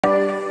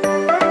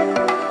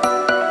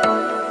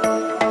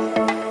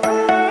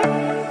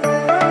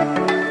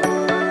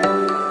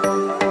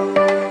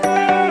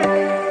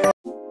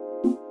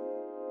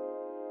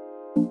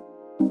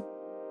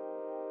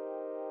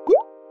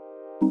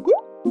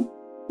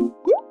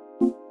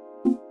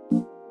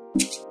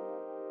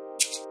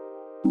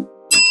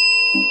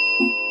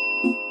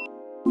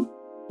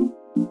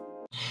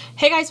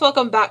Hey guys,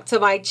 welcome back to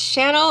my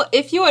channel.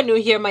 If you are new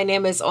here, my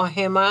name is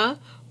Ohemaa.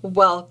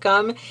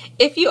 Welcome.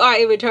 If you are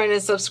a returning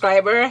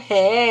subscriber,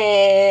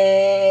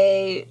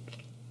 hey.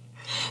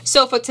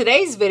 So for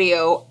today's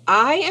video,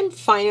 I am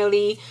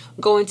finally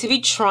going to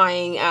be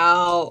trying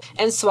out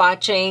and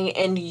swatching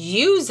and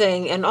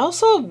using and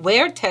also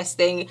wear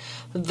testing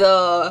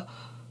the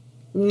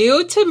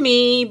new to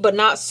me but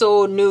not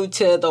so new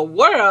to the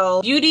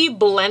world Beauty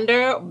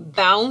Blender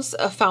Bounce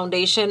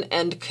Foundation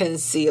and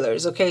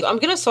Concealers. Okay, so I'm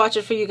gonna swatch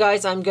it for you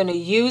guys, I'm gonna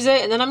use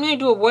it, and then I'm gonna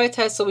do a wear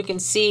test so we can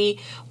see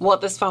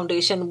what this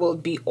foundation will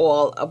be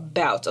all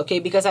about. Okay,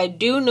 because I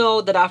do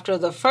know that after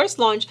the first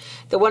launch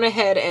they went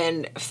ahead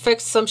and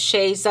fixed some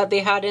shades that they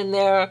had in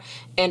there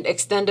and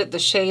extended the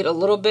shade a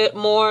little bit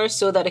more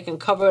so that it can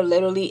cover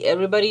literally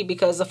everybody,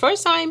 because the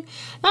first time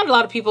not a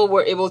lot of people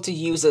were able to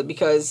use it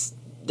because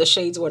the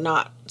shades were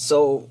not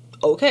so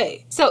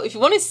okay. So if you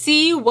want to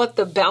see what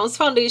the Bounce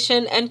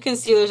Foundation and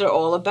Concealers are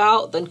all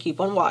about, then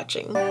keep on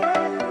watching.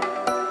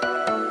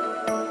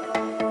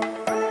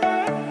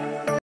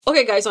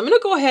 Okay guys, so I'm gonna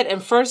go ahead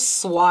and first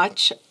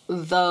swatch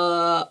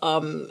the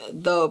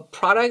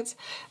product.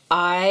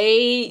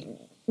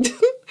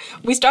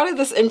 We started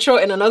this intro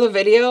in another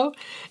video.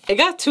 It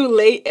got too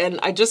late and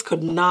I just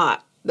could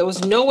not. There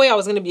was no way I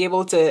was going to be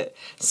able to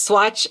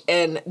swatch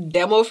and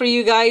demo for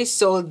you guys.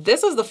 So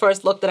this is the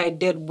first look that I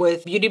did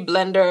with Beauty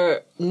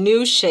Blender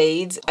new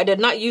shades. I did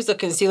not use the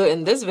concealer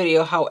in this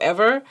video.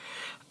 However,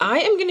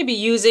 I am going to be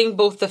using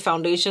both the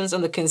foundations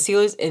and the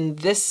concealers in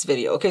this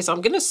video. Okay, so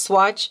I'm going to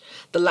swatch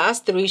the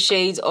last 3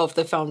 shades of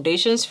the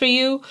foundations for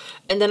you.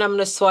 And then I'm going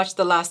to swatch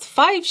the last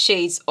 5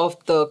 shades of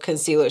the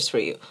concealers for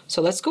you.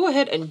 So let's go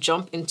ahead and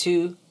jump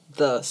into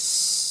the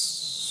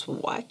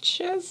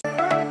swatches.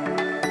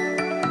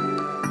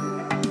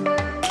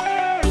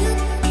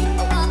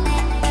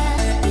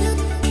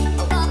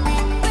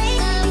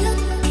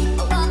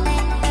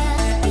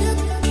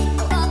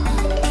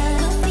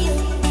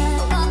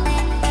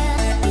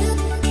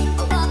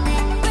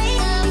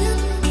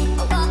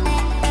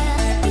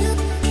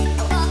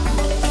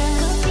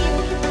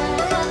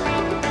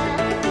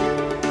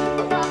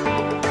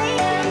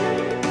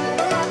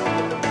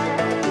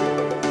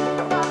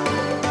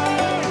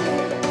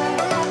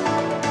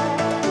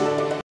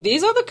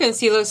 These are the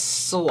concealers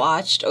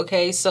swatched,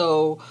 okay?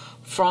 So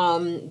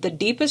from the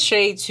deepest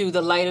shade to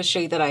the lightest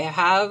shade that I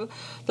have,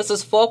 this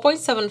is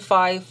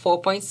 4.75,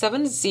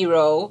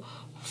 4.70,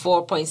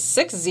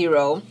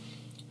 4.60,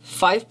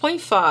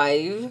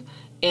 5.5,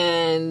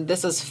 and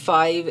this is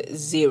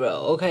 5.0,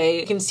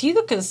 okay? You can see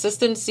the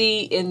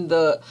consistency in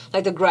the,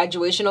 like the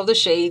graduation of the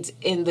shades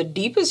in the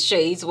deepest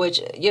shades, which,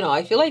 you know,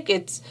 I feel like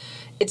it's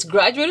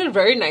graduated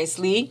very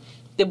nicely.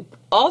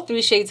 All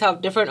 3 shades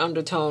have different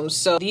undertones,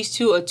 so these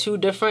two are 2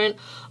 different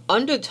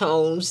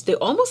undertones. They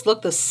almost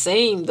look the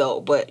same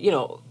though, but you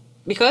know,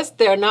 because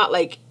they're not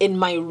like in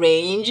my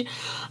range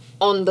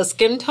on the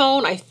skin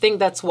tone, I think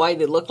that's why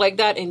they look like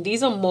that. And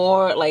these are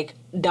more like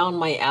down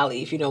my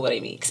alley, if you know what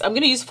I mean. So I'm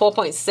gonna use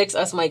 4.6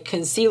 as my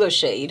concealer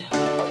shade.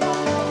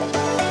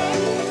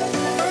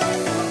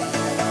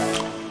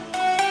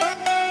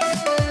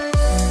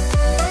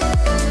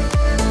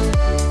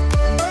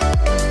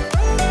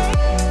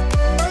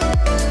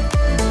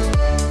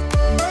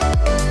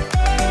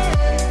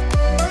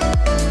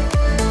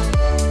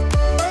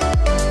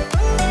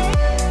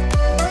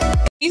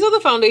 These are the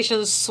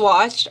foundations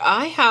swatched.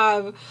 I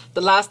have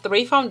the last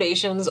 3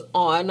 foundations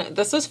on.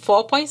 This is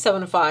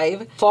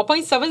 4.75,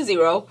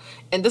 4.70,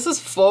 and this is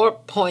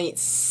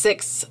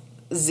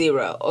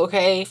 4.60,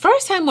 okay?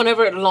 First time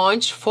whenever it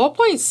launched,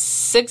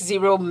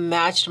 4.60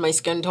 matched my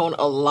skin tone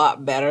a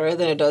lot better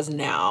than it does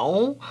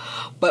now.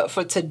 But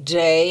for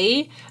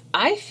today,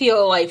 I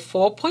feel like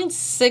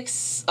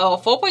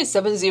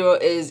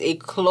 4.70 is a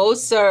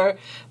closer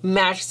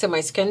match to my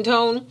skin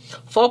tone.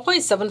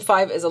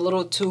 4.75 is a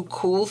little too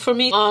cool for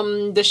me.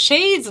 The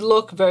shades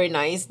look very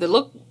nice. They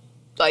look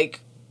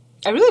like,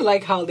 I really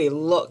like how they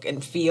look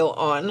and feel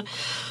on.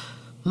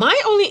 My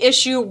only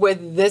issue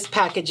with this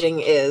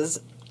packaging is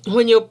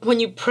when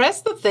you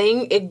press the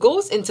thing, it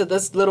goes into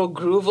this little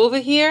groove over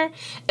here,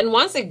 and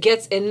once it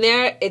gets in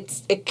there,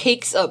 it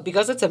cakes up.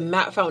 Because it's a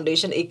matte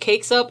foundation, it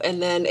cakes up,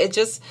 and then it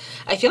just,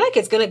 I feel like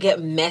it's gonna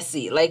get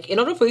messy. Like in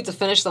order for you to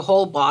finish the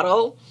whole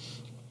bottle,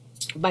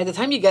 by the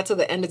time you get to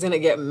the end, it's gonna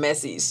get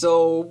messy.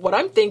 So what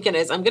I'm thinking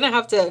is I'm gonna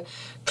have to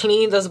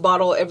clean this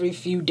bottle every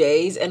few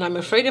days, and I'm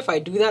afraid if I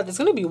do that, there's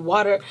gonna be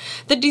water.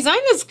 The design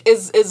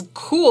is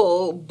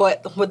cool,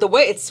 but with the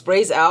way it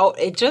sprays out,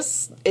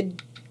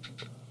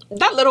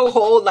 that little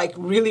hole like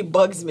really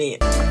bugs me.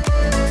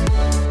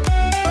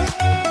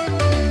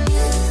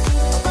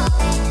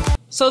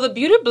 So the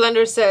Beauty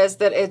Blender says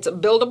that it's a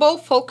buildable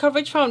full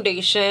coverage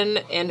foundation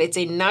and it's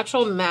a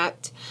natural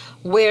matte,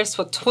 wears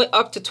for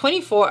up to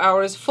 24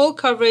 hours, full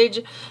coverage,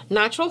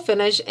 natural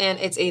finish, and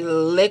it's a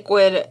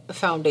liquid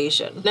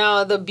foundation.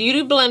 Now the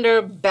Beauty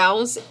Blender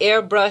Bounce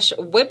Airbrush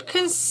Whip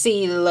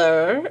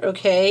Concealer,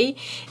 okay,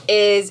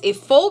 is a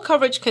full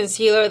coverage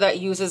concealer that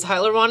uses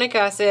hyaluronic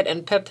acid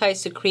and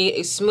peptides to create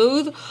a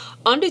smooth,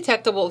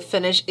 undetectable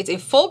finish. It's a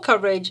full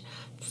coverage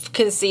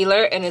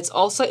concealer, and it's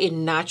also a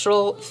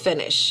natural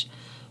finish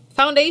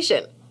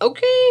foundation.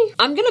 Okay,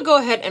 I'm gonna go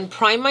ahead and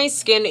prime my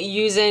skin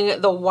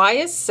using the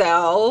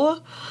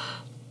YSL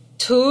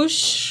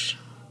Touche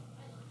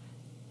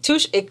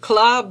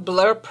Eclat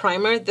Blur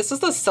Primer. This is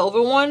the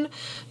silver one.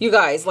 You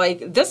guys,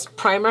 like, this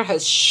primer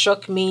has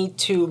shook me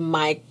to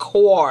my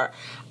core.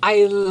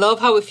 I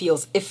love how it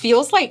feels. It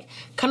feels like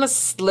kind of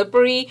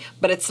slippery,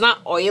 but it's not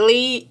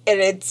oily, and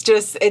it's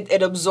just,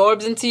 it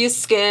absorbs into your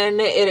skin.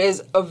 It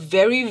is a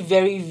very,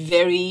 very,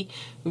 very,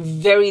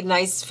 very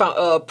nice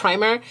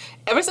primer.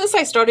 Ever since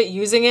I started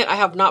using it, I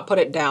have not put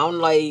it down.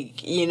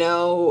 Like, you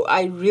know,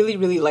 I really,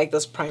 really like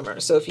this primer.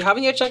 So if you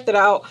haven't yet checked it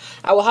out,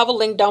 I will have a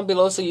link down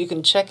below so you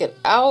can check it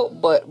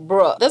out. But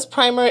bruh, this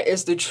primer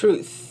is the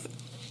truth.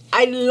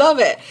 I love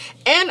it.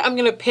 And I'm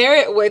gonna pair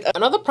it with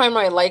another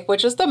primer I like,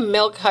 which is the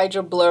Milk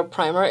Hydra Blur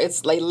Primer.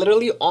 It's like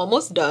literally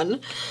almost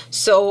done.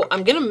 So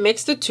I'm gonna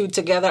mix the two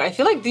together. I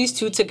feel like these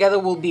two together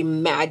will be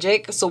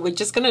magic. So we're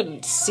just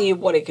gonna see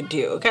what it could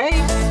do, okay?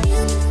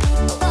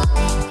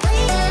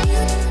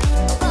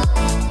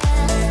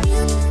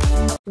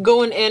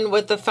 Going in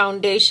with the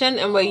foundation,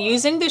 and we're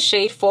using the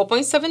shade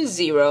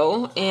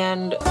 4.70,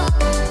 and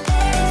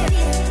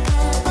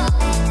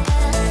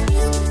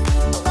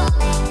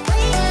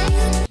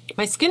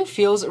my skin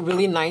feels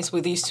really nice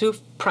with these two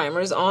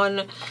primers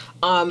on.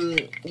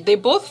 They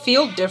both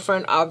feel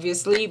different,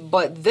 obviously,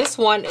 but this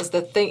one is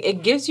the thing.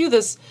 It gives you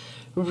this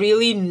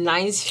really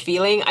nice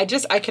feeling. I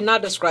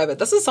cannot describe it.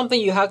 This is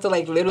something you have to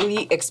like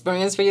literally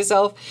experience for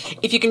yourself.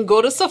 If you can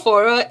go to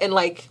Sephora and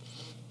like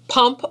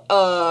pump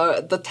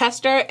the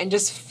tester and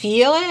just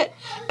feel it,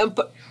 and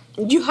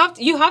you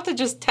have to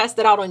just test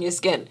it out on your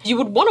skin. You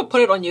would want to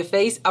put it on your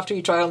face after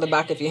you try it on the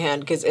back of your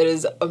hand, because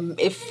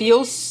it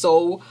feels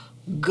so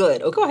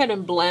good. I'll go ahead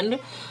and blend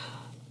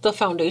the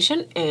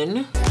foundation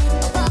in.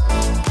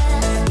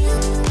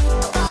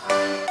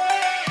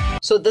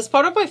 So this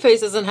part of my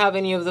face doesn't have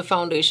any of the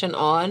foundation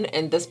on,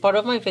 and this part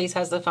of my face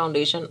has the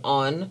foundation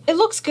on. It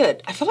looks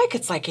good. I feel like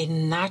it's like a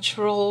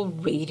natural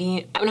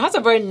radiant. I mean, it has a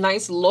very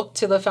nice look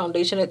to the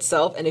foundation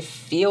itself, and it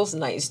feels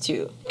nice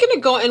too. I'm gonna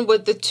go in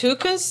with the two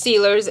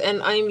concealers,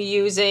 and I'm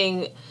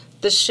using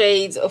the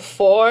shades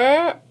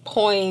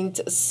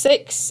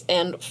 4.6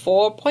 and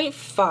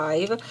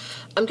 4.5.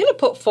 I'm gonna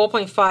put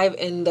 4.5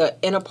 in the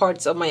inner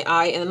parts of my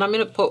eye, and then I'm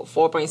gonna put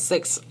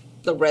 4.6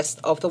 the rest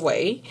of the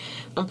way.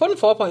 I'm putting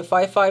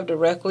 4.55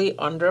 directly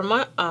under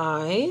my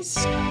eyes.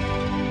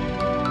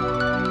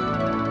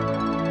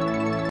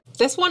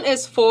 This one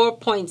is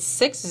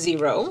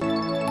 4.60.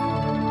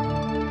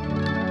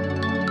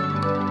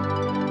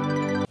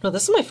 Now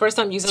this is my first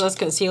time using this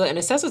concealer, and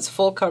it says it's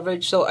full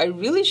coverage, so I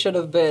really should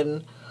have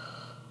been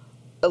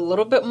a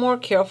little bit more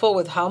careful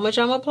with how much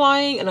I'm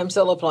applying, and I'm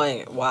still applying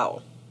it.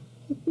 Wow.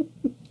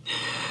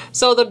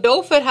 So the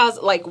doe foot has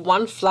like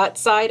one flat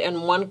side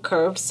and one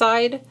curved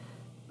side,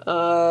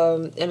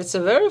 and it's a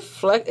very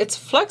it's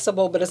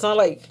flexible, but it's not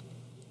like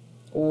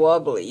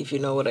wobbly, if you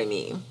know what I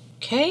mean.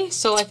 Okay,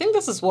 so I think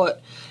this is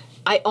what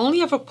I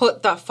only ever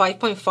put that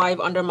 5.5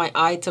 under my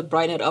eye to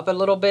brighten it up a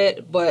little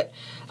bit, but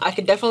I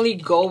could definitely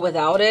go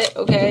without it.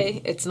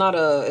 Okay, it's not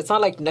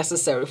like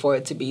necessary for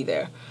it to be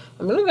there.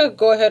 I'm gonna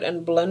go ahead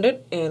and blend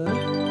it in.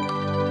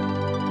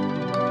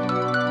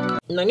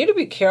 And I need to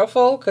be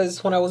careful,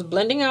 because when I was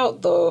blending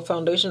out the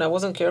foundation, I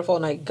wasn't careful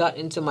and I got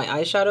into my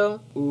eyeshadow.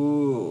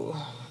 Ooh,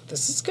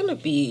 this is gonna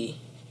be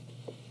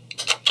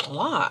a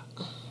lot.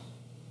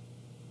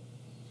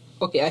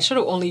 Okay, I should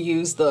have only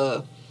used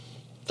the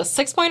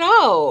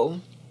 6.0.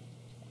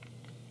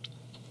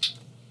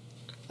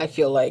 I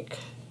feel like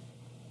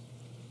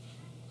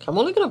I'm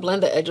only gonna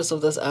blend the edges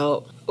of this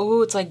out.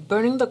 Oh, it's like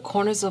burning the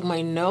corners of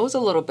my nose a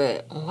little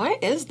bit. Why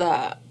is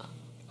that?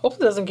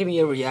 Hopefully it doesn't give me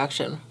a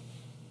reaction.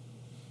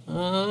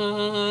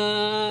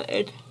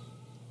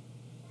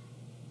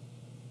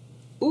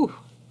 Ooh,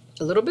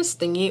 a little bit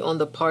stingy on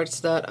the parts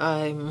that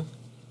I'm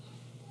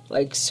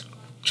like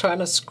trying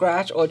to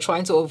scratch or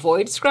trying to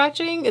avoid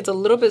scratching. It's a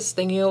little bit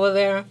stingy over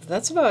there.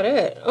 That's about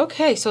it.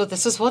 Okay, so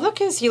this is what the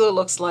concealer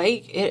looks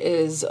like. It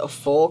is a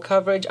full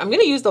coverage. I'm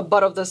gonna use the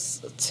butt of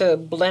this to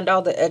blend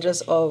out the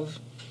edges of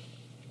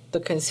the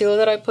concealer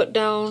that I put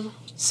down.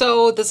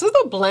 So this is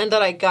the blend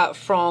that I got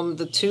from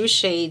the two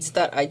shades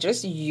that I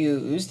just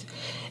used.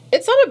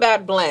 It's not a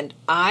bad blend.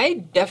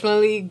 I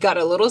definitely got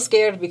a little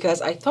scared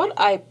because I thought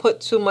I put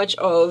too much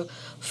of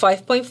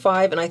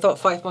 5.5 and I thought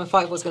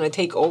 5.5 was gonna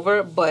take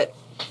over, but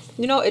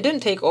you know, it didn't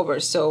take over,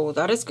 so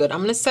that is good.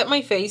 I'm gonna set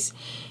my face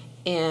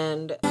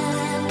and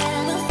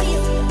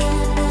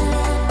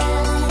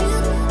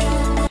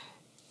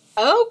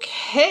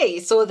okay,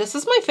 so this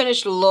is my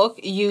finished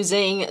look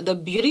using the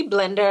Beauty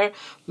Blender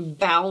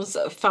Bounce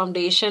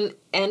Foundation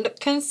and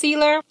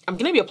Concealer. I'm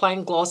going to be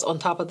applying gloss on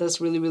top of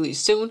this really, really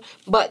soon.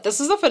 But this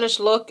is the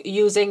finished look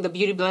using the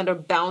Beauty Blender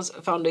Bounce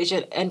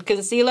Foundation and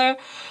Concealer.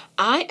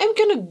 I am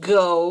going to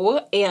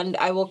go and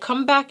I will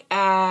come back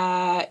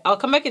I'll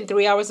come back in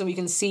 3 hours and we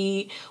can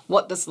see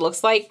what this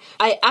looks like.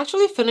 I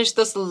actually finished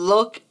this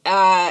look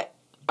at,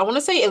 I want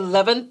to say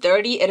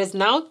 11:30. It is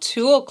now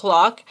 2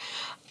 o'clock.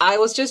 I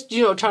was just,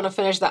 you know, trying to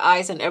finish the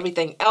eyes and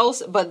everything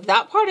else, but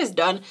that part is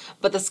done.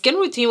 But the skin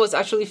routine was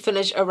actually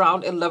finished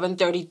around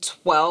 11:30,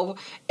 12.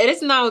 It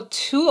is now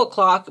 2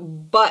 o'clock,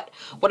 but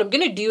what I'm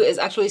going to do is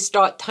actually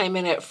start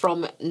timing it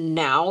from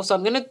now. So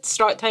I'm going to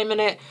start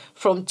timing it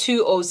from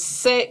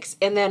 2:06,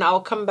 and then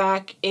I'll come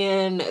back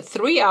in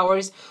 3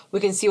 hours. We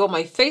can see what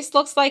my face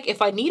looks like.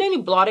 If I need any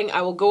blotting,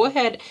 I will go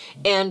ahead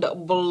and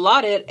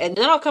blot it, and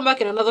then I'll come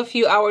back in another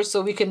few hours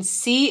so we can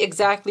see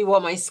exactly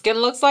what my skin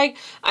looks like.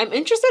 I'm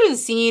interested in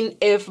seeing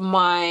if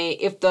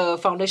the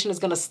foundation is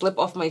gonna slip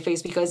off my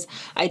face, because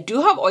I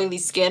do have oily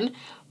skin,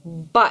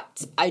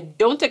 but I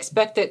don't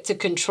expect it to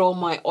control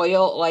my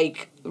oil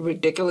like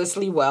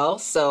ridiculously well.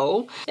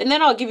 So, and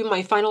then I'll give you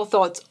my final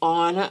thoughts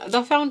on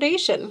the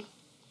foundation.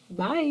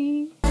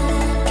 Bye.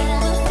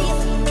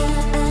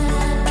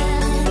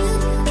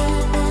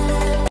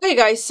 Hey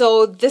guys,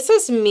 so this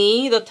is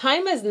me. The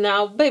time is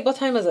now, babe, what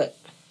time is it?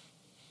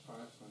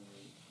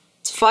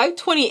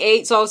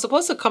 5:28. So I was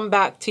supposed to come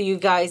back to you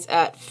guys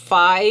at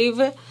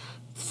 5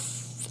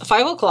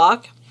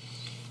 o'clock,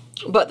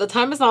 but the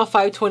time is now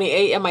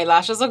 5:28 and my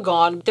lashes are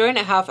gone.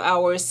 3.5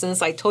 hours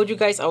since I told you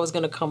guys I was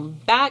gonna come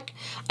back.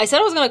 I said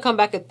I was gonna come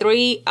back at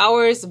 3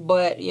 hours,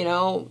 but you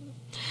know,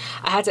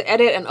 I had to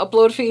edit and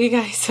upload for you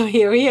guys, so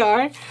here we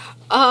are.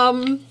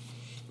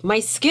 My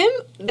skin,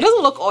 it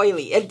doesn't look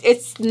oily.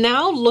 It's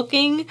now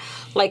looking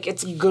like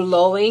it's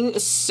glowing,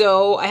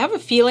 so I have a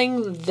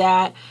feeling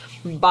that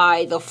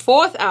by the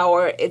 4th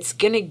hour, it's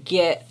gonna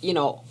get, you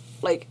know,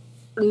 like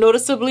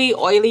noticeably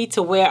oily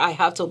to where I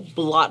have to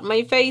blot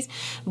my face.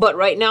 But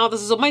right now,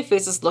 this is what my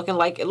face is looking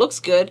like. It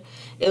looks good.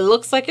 It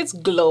looks like it's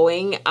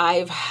glowing.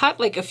 I've had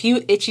like a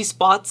few itchy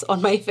spots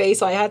on my face,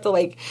 so I had to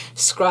like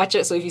scratch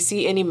it. So if you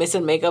see any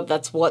missing makeup,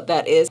 that's what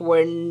that is.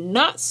 We're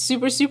not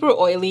super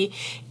oily,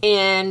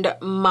 and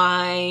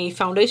my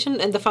foundation,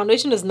 the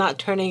foundation is not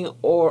turning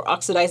or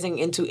oxidizing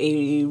into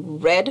a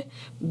red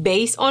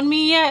base on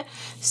me yet.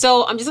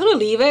 So I'm just gonna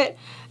leave it.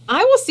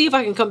 I will see if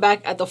I can come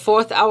back at the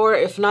 4th hour.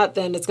 If not,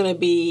 then it's gonna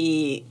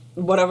be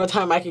whatever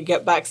time I can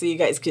get back so you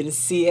guys can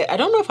see it. I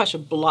don't know if I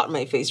should blot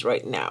my face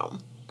right now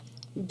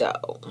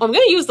though. I'm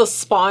gonna use the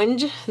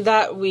sponge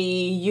that we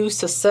use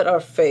to set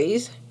our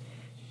face,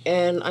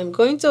 and I'm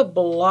going to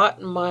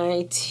blot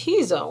my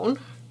T-zone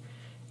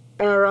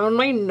and around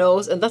my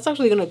nose, and that's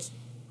actually gonna,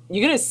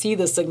 you're gonna see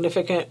the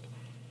significant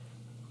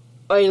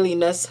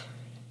oiliness.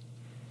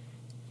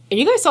 And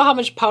you guys saw how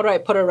much powder I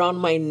put around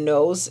my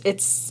nose.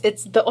 It's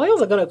the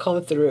oils are gonna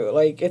come through.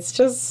 Like, it's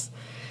just,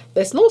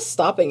 there's no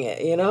stopping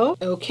it, you know?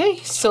 Okay,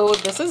 so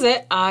this is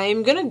it.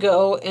 I'm gonna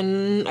go,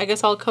 and I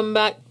guess I'll come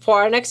back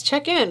for our next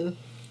check-in.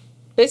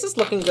 Face is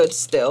looking good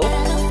still.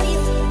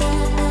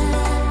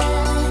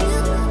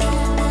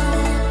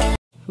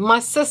 My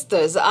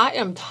sisters, I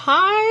am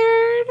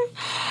tired.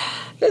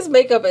 This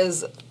makeup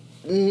is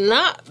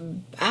not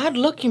bad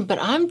looking, but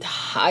I'm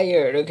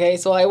tired, okay?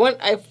 So I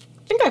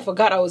think I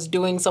forgot I was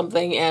doing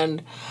something,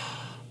 and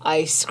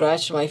I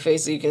scratched my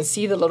face, so you can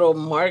see the little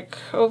mark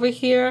over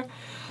here.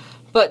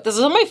 But this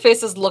is what my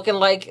face is looking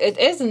like. It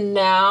is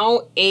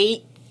now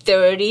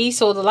 8:30,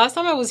 so the last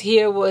time I was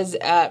here was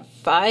at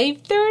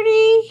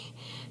 5:30.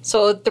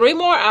 So 3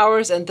 more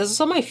hours, and this is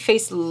what my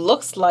face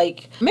looks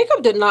like.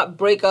 Makeup did not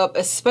break up,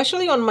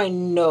 especially on my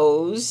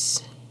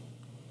nose.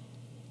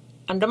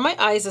 Under my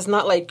eyes, it's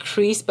not like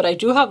creased, but I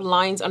do have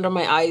lines under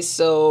my eyes,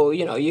 so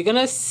you know, you're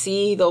gonna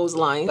see those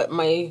lines. But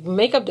my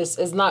makeup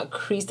is not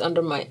creased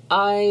under my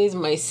eyes.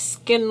 My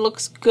skin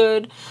looks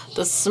good.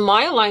 The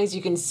smile lines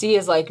you can see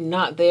is like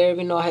not there,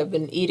 even though I have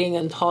been eating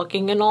and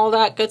talking and all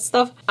that good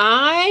stuff.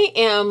 I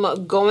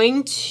am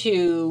going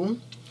to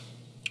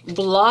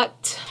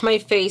blot my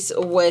face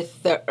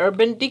with the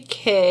Urban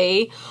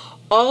Decay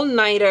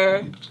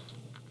All-Nighter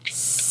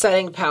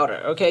Setting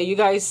Powder. Okay, you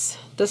guys,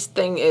 this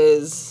thing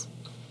is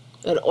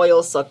an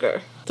oil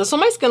sucker. This is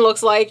what my skin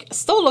looks like.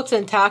 Still looks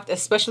intact,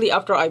 especially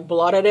after I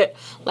blotted it.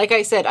 Like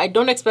I said, I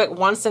don't expect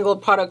one single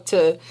product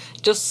to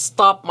just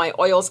stop my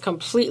oils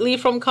completely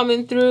from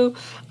coming through.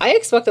 I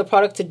expect the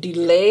product to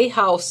delay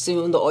how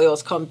soon the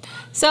oils come.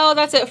 So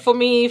that's it for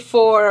me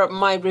for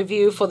my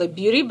review for the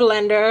Beauty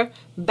Blender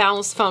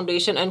Bounce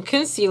Foundation and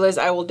Concealers.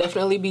 I will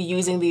definitely be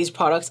using these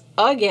products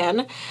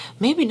again.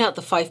 Maybe not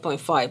the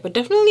 5.5, but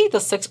definitely the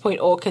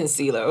 6.0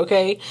 concealer,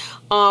 okay?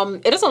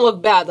 It doesn't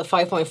look bad, the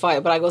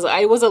 5.5, but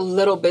I was a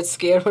little bit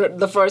scared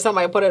the first time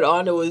I put it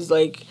on. It was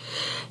like,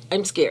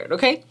 I'm scared,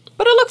 okay?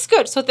 But it looks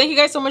good. So thank you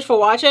guys so much for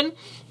watching.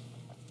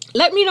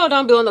 Let me know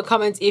down below in the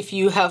comments if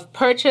you have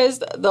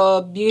purchased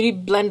the Beauty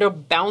Blender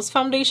Bounce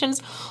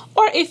Foundations,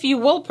 or if you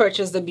will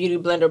purchase the Beauty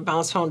Blender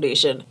Bounce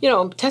Foundation. You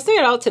know, I'm testing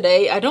it out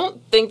today. I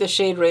don't think the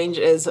shade range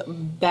is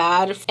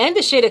bad, and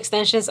the shade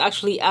extensions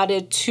actually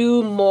added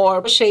 2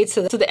 more shades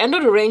to the end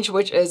of the range,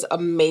 which is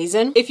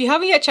amazing. If you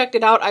haven't yet checked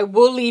it out, I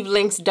will leave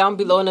links down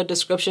below in the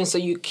description so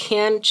you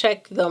can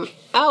check them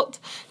out.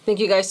 Thank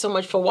you guys so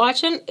much for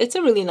watching. It's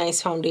a really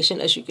nice foundation.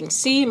 As you can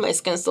see, my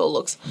skin still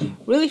looks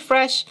really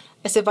fresh,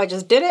 as if I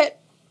just did it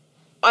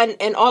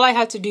and all I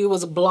had to do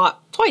was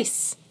blot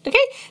twice. Okay,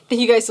 thank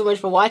you guys so much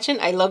for watching.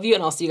 I love you,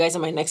 and I'll see you guys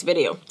in my next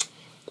video.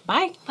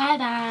 Bye.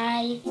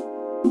 Bye-bye.